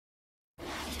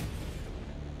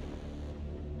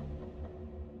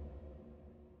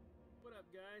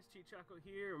guys, Cheechako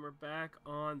here, and we're back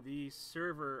on the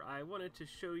server. I wanted to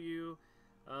show you,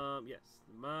 yes,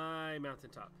 my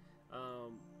mountaintop.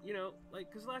 You know,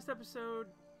 like, because last episode,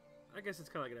 I guess it's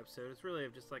kind of like an episode. It's really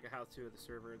just like a how-to of the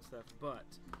server and stuff. But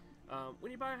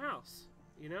when you buy a house,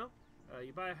 you know,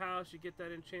 you buy a house, you get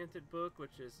that enchanted book,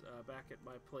 which is back at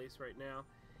my place right now,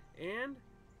 and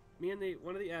me and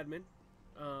one of the admin,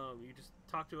 you just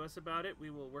talk to us about it. We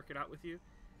will work it out with you.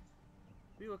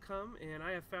 We will come, and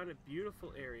I have found a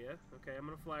beautiful area. Okay, I'm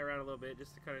going to fly around a little bit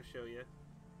just to kind of show you.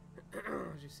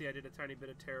 As you see, I did a tiny bit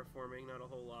of terraforming, not a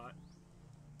whole lot.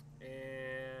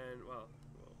 And, well,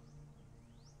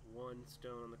 one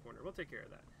stone on the corner. We'll take care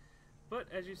of that. But,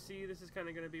 as you see, this is kind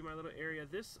of going to be my little area.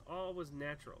 This all was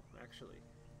natural, actually.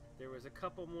 There was a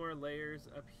couple more layers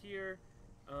up here.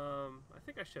 I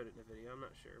think I showed it in the video, I'm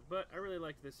not sure. But I really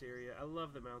like this area. I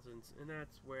love the mountains, and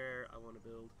that's where I want to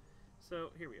build. So,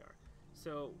 here we are.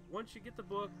 So once you get the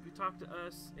book, you talk to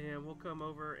us, and we'll come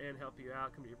over and help you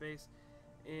out, come to your base.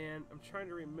 And I'm trying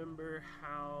to remember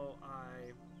how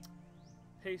I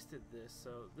pasted this.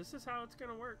 So this is how it's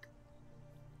going to work.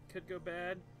 Could go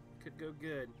bad, could go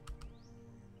good.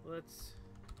 Let's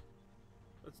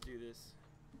do this.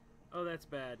 Oh, that's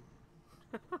bad.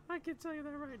 I can tell you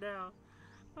that right now.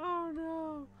 Oh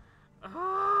no.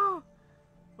 Ah!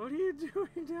 What are you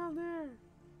doing down there?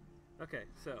 Okay,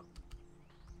 so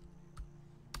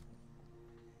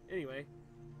anyway,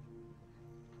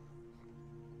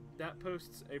 that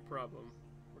posts a problem.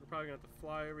 We're probably going to have to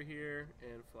fly over here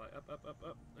and fly up, up, up,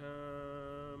 up.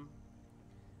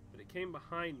 But it came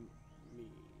behind me.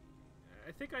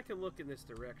 I think I can look in this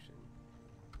direction.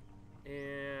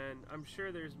 And I'm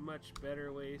sure there's much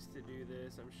better ways to do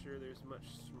this. I'm sure there's much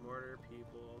smarter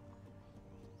people.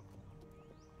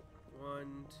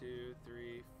 1, 2,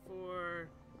 3, 4,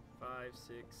 5,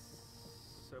 6...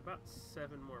 So about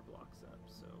 7 more blocks up.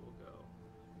 So we'll go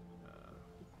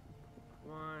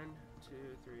 1, 2,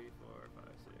 3, 4, 5,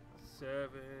 6,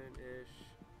 7-ish.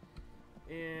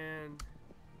 And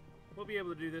we'll be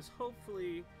able to do this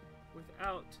hopefully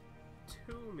without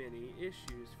too many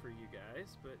issues for you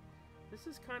guys. But this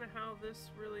is kind of how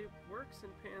this really works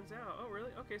and pans out. Oh,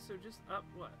 really? Okay, so just up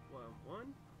what? Well,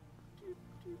 1, 2,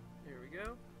 2. There we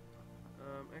go.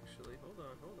 Actually, hold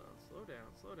on. Slow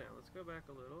down. Let's go back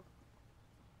a little.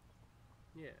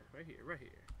 Yeah, right here.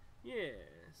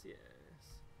 Yes.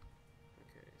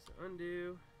 Okay, so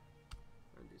undo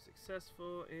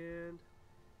successful, and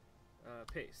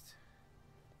paste.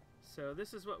 So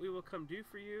this is what we will come do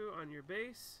for you on your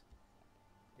base,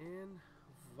 and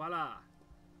voila.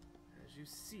 As you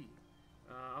see,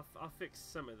 I'll fix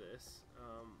some of this.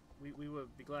 We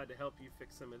would be glad to help you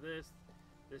fix some of this.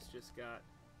 This just got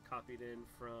copied in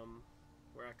from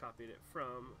where I copied it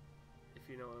from. If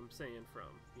you know what I'm saying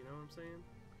from. You know what I'm saying?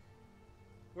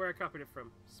 Where I copied it from,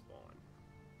 spawn.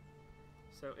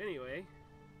 So anyway,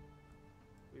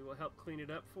 we will help clean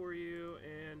it up for you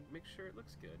and make sure it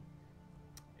looks good.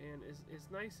 And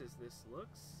as nice as this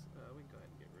looks, we can go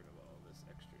ahead and get rid of all this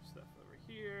extra stuff over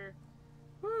here.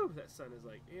 Woo! That sun is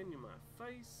like in my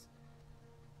face.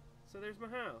 So there's my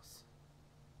house.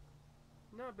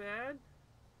 Not bad.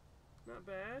 Not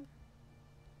bad.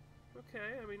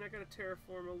 Okay, I mean, I gotta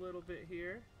terraform a little bit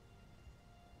here.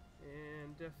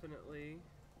 And definitely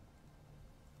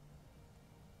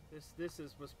this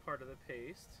was part of the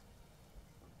paste.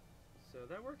 So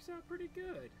that works out pretty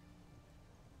good.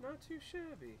 Not too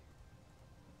shabby.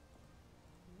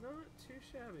 Not too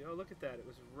shabby. Oh, look at that. It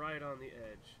was right on the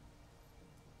edge.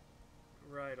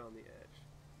 Right on the edge.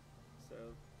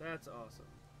 So that's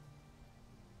awesome.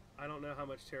 I don't know how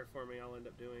much terraforming I'll end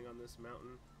up doing on this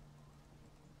mountain.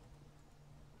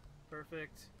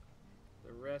 Perfect.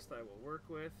 The rest I will work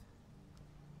with.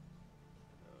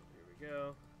 Oh, here we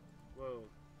go. Whoa.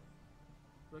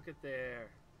 Look at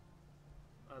there.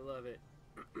 I love it.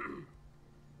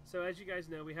 So as you guys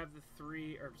know, we have the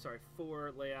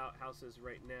 4 layout houses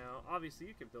right now. Obviously,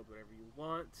 you can build whatever you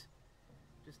want.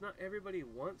 Just not everybody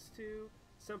wants to.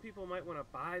 Some people might want to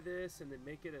buy this and then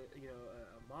make it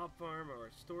a mob farm or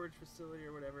a storage facility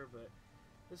or whatever, but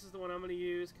this is the one I'm going to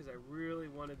use because I really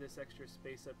wanted this extra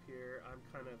space up here. I'm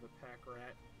kind of a pack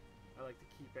rat. I like to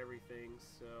keep everything,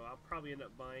 so I'll probably end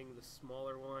up buying the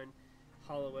smaller one,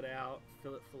 hollow it out,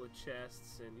 fill it full of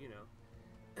chests, and, you know,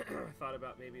 I thought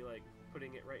about maybe, like,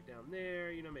 putting it right down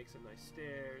there, you know, make some nice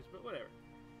stairs, but whatever.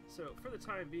 So, for the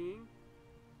time being,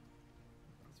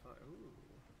 that's fine. Ooh,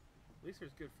 at least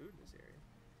there's good food in this area.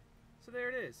 So there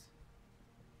it is.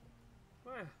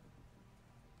 Wow.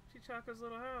 Cheechako's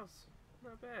little house.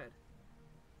 Not bad.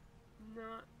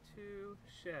 Not too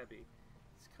shabby.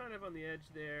 It's kind of on the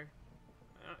edge there.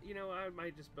 You know, I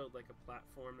might just build like a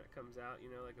platform that comes out, you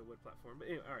know, like a wood platform. But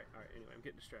anyway, alright, anyway, I'm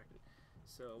getting distracted.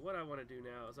 So what I want to do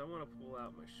now is I want to pull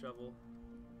out my shovel,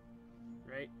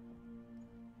 right?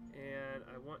 And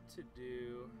I want to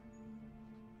do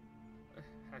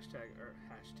hashtag.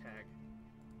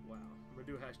 Wow, I'm gonna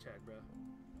do a hashtag, bro.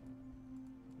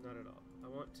 Not at all. I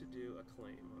want to do a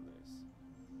claim on this.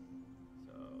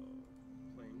 So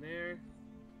claim there,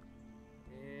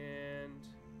 and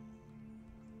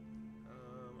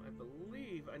I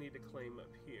believe I need to claim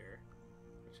up here,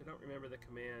 which I don't remember the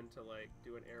command to like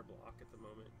do an air block at the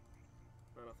moment.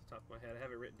 Not off the top of my head. I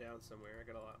have it written down somewhere. I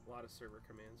got a lot of server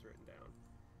commands written down.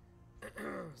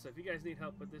 So if you guys need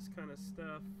help with this kind of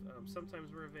stuff,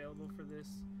 sometimes we're available for this.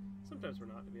 Sometimes we're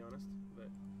not, to be honest.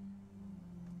 But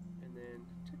and then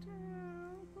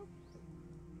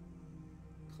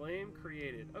claim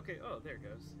created. Okay. Oh, there it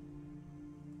goes.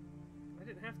 I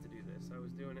didn't have to do this. I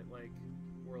was doing it like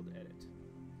world edit.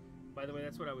 By the way,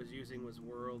 that's what I was using, was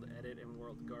world edit and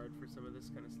world guard for some of this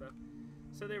kind of stuff.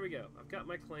 So there we go. I've got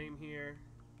my claim here,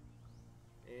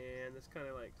 and this kind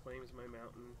of like claims my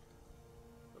mountain,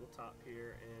 little top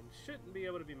here, and shouldn't be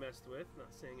able to be messed with.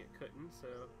 Not saying it couldn't,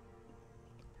 so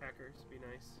hackers, be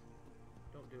nice.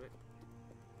 Don't do it.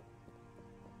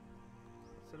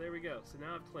 So there we go. So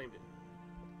now I've claimed it.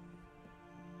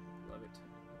 Love it.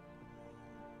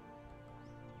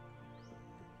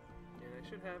 And I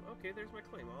should have, okay, there's my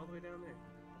claim all the way down there.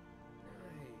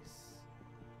 Nice.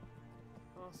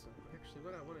 Awesome. Actually,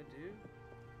 what I want to do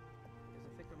is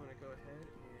I think I'm going to go ahead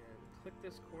and click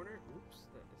this corner. Oops,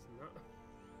 that is not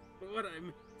what I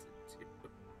meant to do.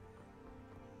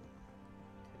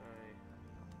 Can I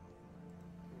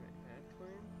add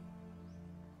claim?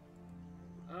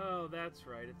 Oh, that's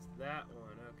right. It's that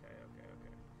one. Okay.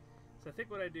 So I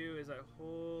think what I do is I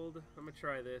hold, I'm going to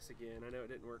try this again. I know it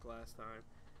didn't work last time.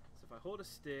 So if I hold a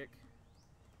stick,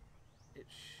 it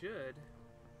should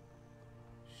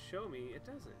show me. It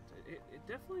doesn't. It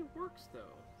definitely works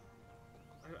though.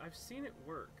 I've seen it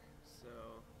work.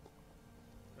 So,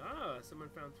 someone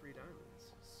found 3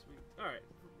 diamonds. Sweet. Alright,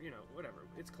 you know, whatever.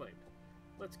 It's claimed.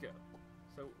 Let's go.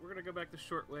 So we're going to go back the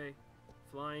short way.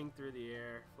 Flying through the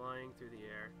air.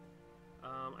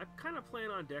 I kind of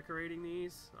plan on decorating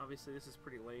these. Obviously this is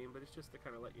pretty lame, but it's just to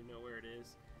kind of let you know where it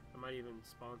is. I might even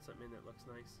spawn something in that looks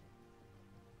nice.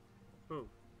 Boom.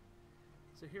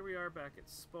 So here we are back at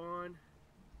spawn.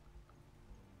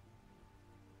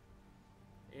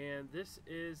 And this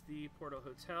is the Portal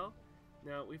Hotel.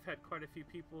 Now we've had quite a few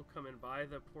people come and buy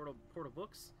the Portal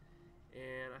books,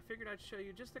 and I figured I'd show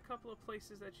you just a couple of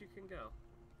places that you can go.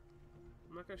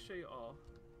 I'm not going to show you all,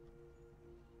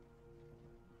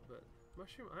 but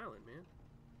Mushroom Island, man.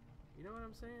 You know what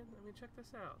I'm saying? I mean, check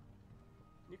this out.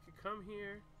 You can come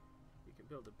here, you can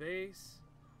build a base,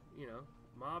 you know,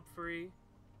 mob free,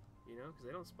 you know, because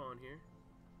they don't spawn here.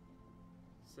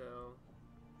 So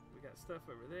we got stuff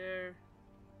over there.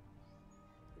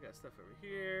 We got stuff over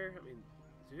here. I mean,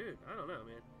 dude, I don't know,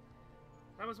 man.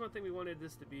 That was one thing we wanted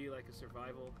this to be, like a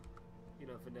survival, you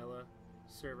know, vanilla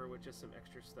server with just some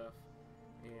extra stuff.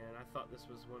 And I thought this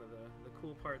was one of the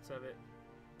cool parts of it,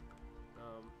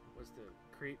 was to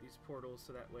create these portals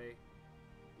so that way,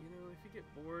 you know, if you get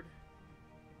bored,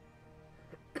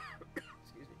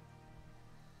 excuse me,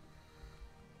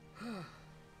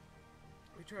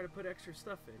 we try to put extra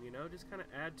stuff in, you know, just kind of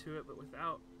add to it, but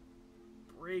without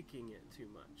breaking it too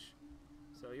much.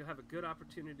 So you'll have a good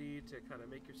opportunity to kind of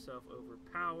make yourself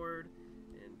overpowered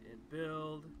and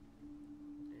build.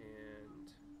 And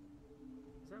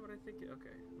is that what I think?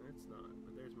 Okay, no, it's not,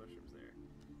 but there's mushrooms there.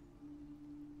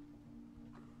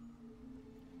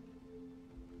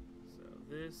 So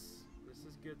this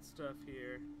is good stuff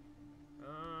here.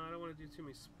 I don't want to do too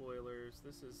many spoilers.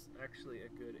 This is actually a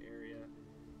good area.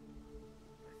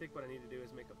 I think what I need to do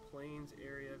is make a plains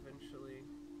area eventually.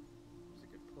 There's a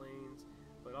good plains.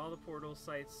 But all the portal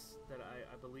sites that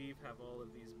I believe have all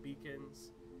of these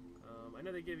beacons. I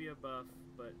know they give you a buff,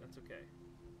 but that's okay.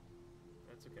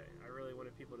 That's okay. I really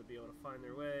wanted people to be able to find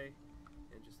their way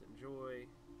and just enjoy.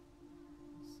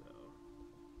 So,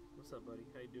 what's up, buddy?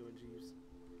 How you doing, Jeeves?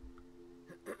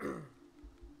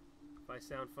 If I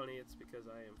sound funny, it's because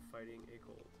I am fighting a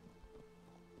cold.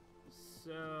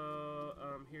 So,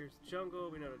 here's jungle.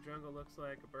 We know what a jungle looks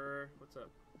like. A burr. What's up,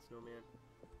 snowman?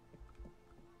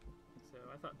 So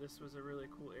I thought this was a really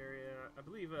cool area. I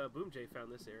believe BoomJ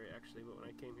found this area actually, but when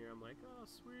I came here I'm like, oh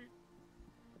sweet.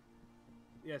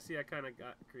 Yeah, see, I kind of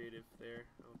got creative there.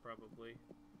 I'll probably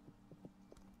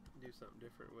do something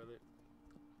different with it.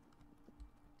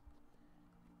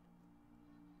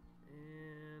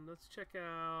 And let's check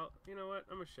out, you know what,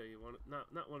 I'm going to show you one, not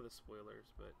one of the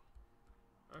spoilers, but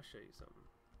I'll show you something.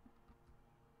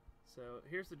 So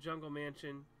here's the jungle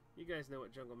mansion. You guys know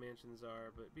what jungle mansions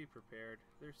are, but be prepared.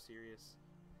 They're serious.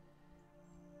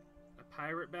 A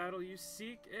pirate battle you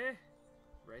seek? Eh?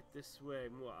 Right this way.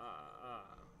 What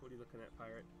are you looking at,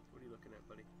 pirate? What are you looking at,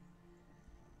 buddy?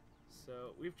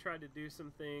 So we've tried to do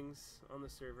some things on the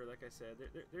server, like I said.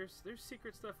 There's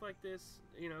secret stuff like this,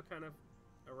 you know, kind of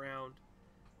around.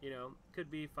 You know, could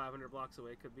be 500 blocks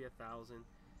away, could be 1,000.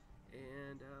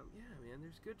 And yeah, man,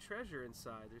 there's good treasure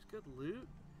inside. There's good loot.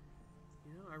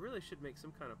 You know, I really should make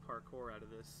some kind of parkour out of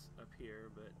this up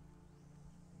here, but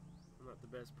I'm not the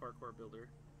best parkour builder.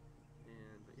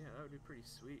 But yeah, that would be pretty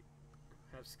sweet.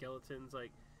 Have skeletons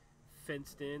like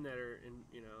fenced in that are in,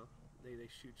 you know, they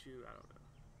shoot you. I don't know.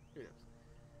 Who knows?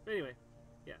 But anyway,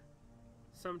 yeah.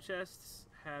 Some chests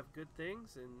have good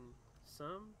things and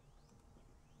some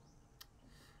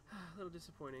a little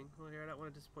disappointing. Well, here, I don't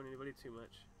want to disappoint anybody too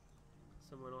much.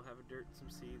 Someone will have a dirt and some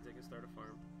seeds. I can start a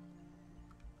farm.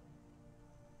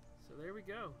 So there we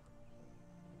go.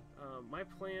 My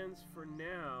plans for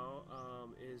now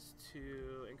is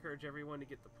to encourage everyone to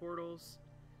get the portals.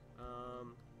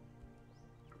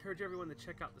 Encourage everyone to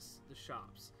check out the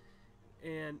shops.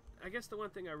 And I guess the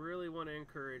one thing I really want to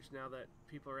encourage now that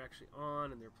people are actually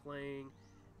on and they're playing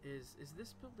is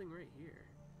this building right here.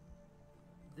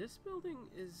 This building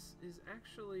is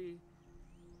actually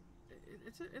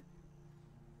it's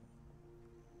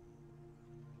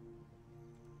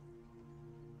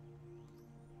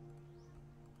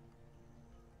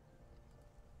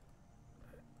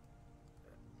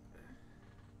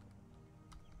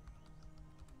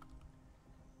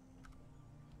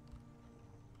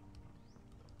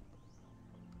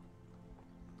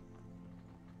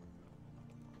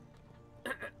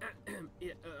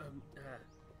yeah,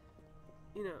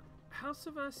 you know, House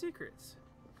of Secrets.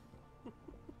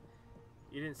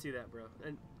 You didn't see that, bro.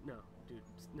 And no, dude,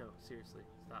 no, seriously,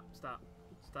 stop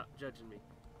judging me.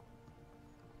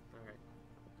 All right,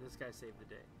 this guy saved the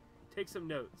day. Take some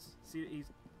notes. See,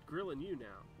 he's grilling you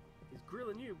now. He's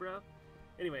grilling you, bro.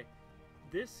 Anyway,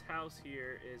 this house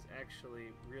here is actually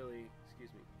really, excuse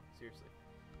me, seriously,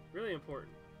 really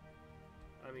important.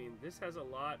 I mean, this has a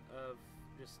lot of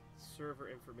just server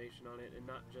information on it, and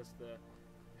not just the,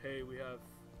 hey, we have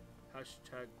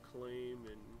hashtag claim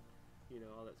and, you know,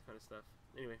 all that kind of stuff.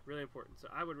 Anyway, really important. So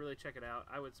I would really check it out.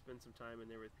 I would spend some time in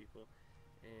there with people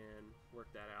and work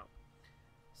that out.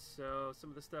 So some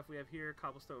of the stuff we have here,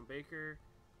 Cobblestone Baker,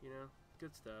 you know,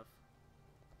 good stuff.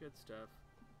 Good stuff.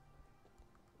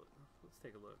 Let's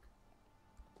take a look.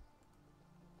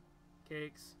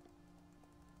 Cakes,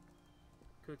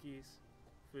 cookies,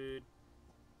 food.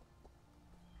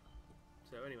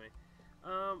 So anyway,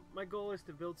 my goal is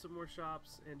to build some more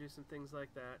shops and do some things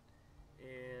like that,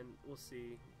 and we'll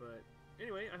see. But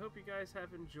anyway, I hope you guys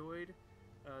have enjoyed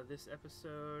this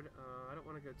episode. I don't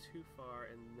want to go too far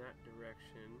in that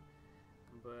direction,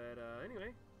 but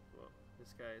anyway, well,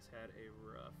 this guy's had a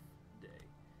rough day.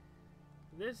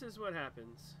 This is what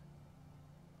happens.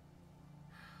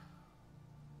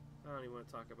 I don't even want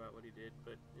to talk about what he did,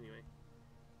 but anyway,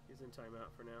 he's in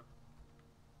timeout for now.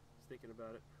 He's thinking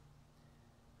about it.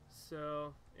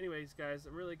 So, anyways, guys,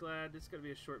 I'm really glad. This is going to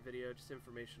be a short video, just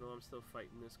informational. I'm still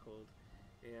fighting this cold.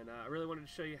 And I really wanted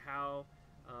to show you how,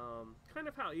 kind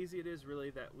of how easy it is, really,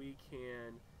 that we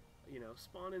can, you know,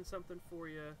 spawn in something for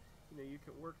you. You know, you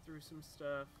can work through some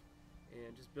stuff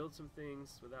and just build some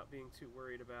things without being too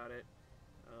worried about it.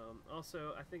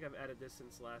 Also, I think I've added this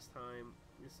since last time.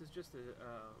 This is just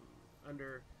a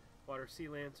underwater sea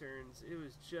lanterns. It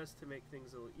was just to make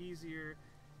things a little easier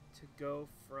to go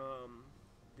from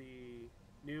the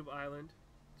noob island.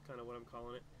 It's kind of what I'm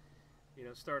calling it. You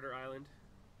know, starter island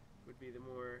would be the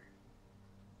more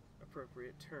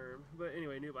appropriate term. But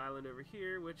anyway, noob island over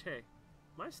here, which, hey,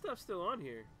 my stuff's still on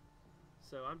here.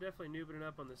 So I'm definitely noobing it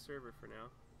up on the server for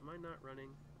now. Am I not running?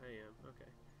 I am.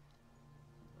 Okay.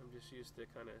 I'm just used to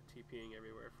kind of TPing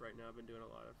everywhere for right now. I've been doing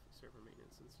a lot of server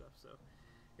maintenance and stuff. So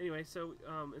anyway, so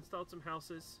installed some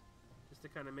houses just to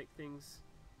kind of make things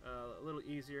a little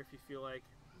easier. If you feel like,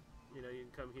 you know, you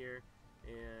can come here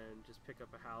and just pick up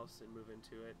a house and move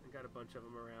into it. I got a bunch of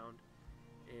them around,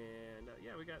 and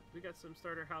yeah, we got some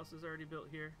starter houses already built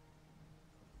here.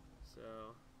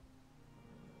 So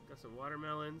got some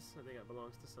watermelons. I think that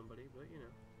belongs to somebody, but you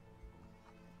know,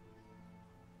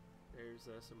 there's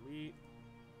some wheat.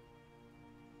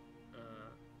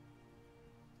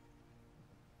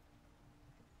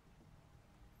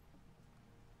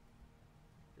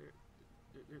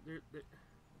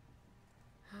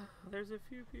 There's a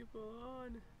few people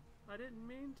on. I didn't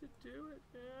mean to do it,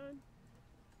 man.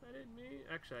 I didn't mean.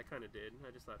 Actually, I kind of did.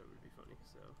 I just thought it would be funny.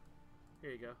 So,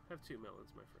 here you go. Have 2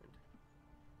 melons, my friend.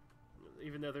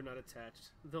 Even though they're not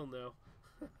attached, they'll know.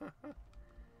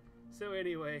 So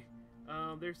anyway,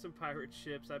 there's some pirate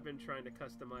ships. I've been trying to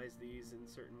customize these in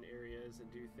certain areas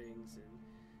and do things. And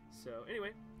so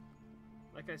anyway,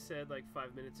 like I said like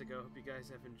 5 minutes ago, hope you guys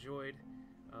have enjoyed.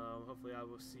 Hopefully I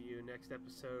will see you next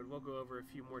episode. We'll go over a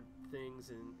few more things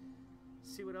and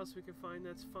see what else we can find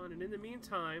that's fun. And in the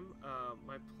meantime,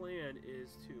 my plan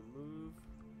is to move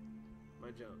my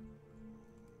junk,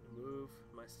 move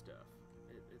my stuff.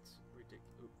 It's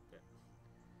ridiculous.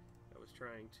 I was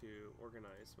trying to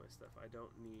organize my stuff. I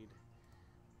don't need...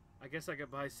 I guess I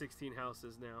could buy 16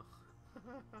 houses now.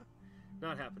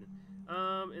 Not happening.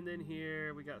 And then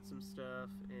here we got some stuff,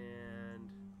 and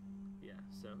yeah.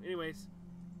 So anyways,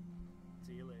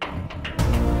 see you later.